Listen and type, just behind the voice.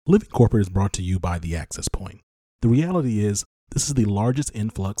Living Corporate is brought to you by The Access Point. The reality is, this is the largest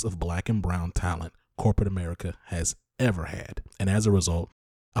influx of Black and brown talent corporate America has ever had. And as a result,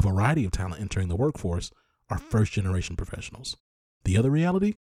 a variety of talent entering the workforce are first-generation professionals. The other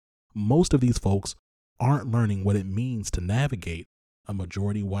reality? Most of these folks aren't learning what it means to navigate a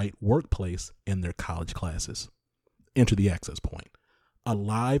majority white workplace in their college classes. Enter The Access Point, a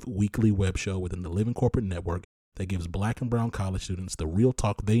live weekly web show within the Living Corporate Network that gives Black and brown college students the real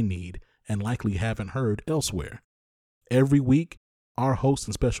talk they need and likely haven't heard elsewhere. Every week, our hosts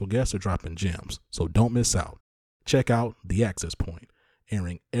and special guests are dropping gems, so don't miss out. Check out The Access Point,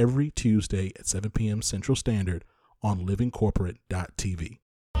 airing every Tuesday at 7 p.m. Central Standard on livingcorporate.tv.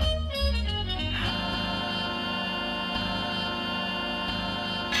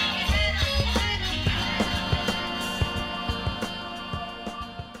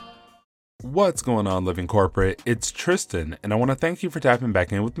 What's going on, Living Corporate? It's Tristan, and I want to thank you for tapping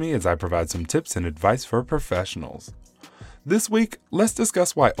back in with me as I provide some tips and advice for professionals. This week, let's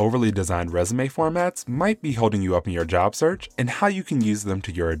discuss why overly designed resume formats might be holding you up in your job search and how you can use them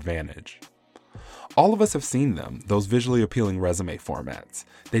to your advantage. All of us have seen them, those visually appealing resume formats.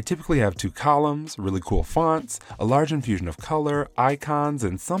 They typically have 2 columns, really cool fonts, a large infusion of color, icons,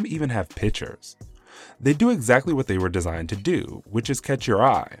 and some even have pictures. They do exactly what they were designed to do, which is catch your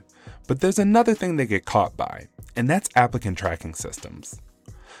eye. But there's another thing they get caught by, and that's applicant tracking systems.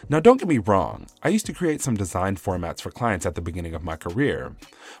 Now, don't get me wrong, I used to create some design formats for clients at the beginning of my career,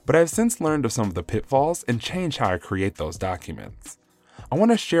 but I've since learned of some of the pitfalls and changed how I create those documents. I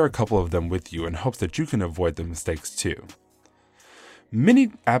want to share a couple of them with you in hopes that you can avoid the mistakes too.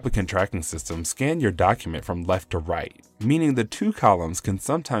 Many applicant tracking systems scan your document from left to right, meaning the 2 columns can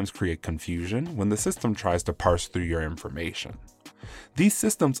sometimes create confusion when the system tries to parse through your information. These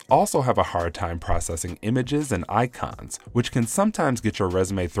systems also have a hard time processing images and icons, which can sometimes get your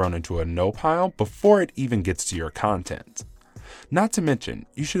resume thrown into a no pile before it even gets to your content. Not to mention,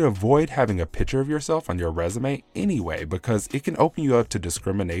 you should avoid having a picture of yourself on your resume anyway because it can open you up to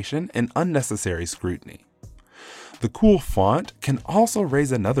discrimination and unnecessary scrutiny. The cool font can also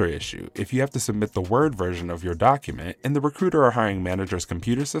raise another issue if you have to submit the Word version of your document and the recruiter or hiring manager's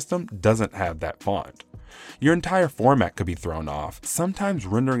computer system doesn't have that font. Your entire format could be thrown off, sometimes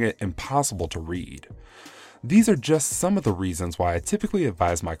rendering it impossible to read. These are just some of the reasons why I typically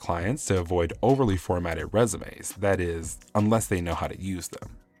advise my clients to avoid overly formatted resumes, that is, unless they know how to use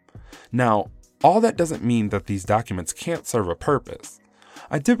them. Now, all that doesn't mean that these documents can't serve a purpose.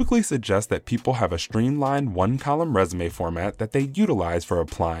 I typically suggest that people have a streamlined 1-column resume format that they utilize for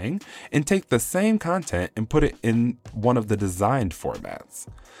applying and take the same content and put it in one of the designed formats.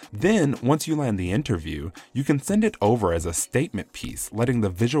 Then, once you land the interview, you can send it over as a statement piece, letting the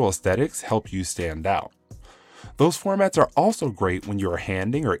visual aesthetics help you stand out. Those formats are also great when you are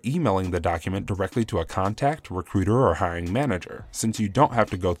handing or emailing the document directly to a contact, recruiter, or hiring manager, since you don't have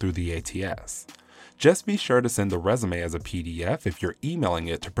to go through the ATS. Just be sure to send the resume as a PDF if you're emailing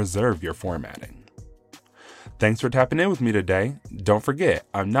it to preserve your formatting. Thanks for tapping in with me today. Don't forget,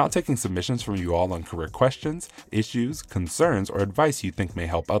 I'm now taking submissions from you all on career questions, issues, concerns, or advice you think may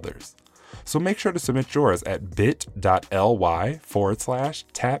help others. So make sure to submit yours at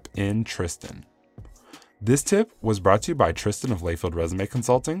bit.ly/tapintristan. This tip was brought to you by Tristan of Layfield Resume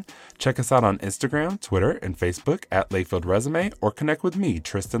Consulting. Check us out on Instagram, Twitter, and Facebook at Layfield Resume, or connect with me,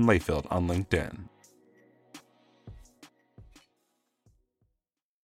 Tristan Layfield, on LinkedIn.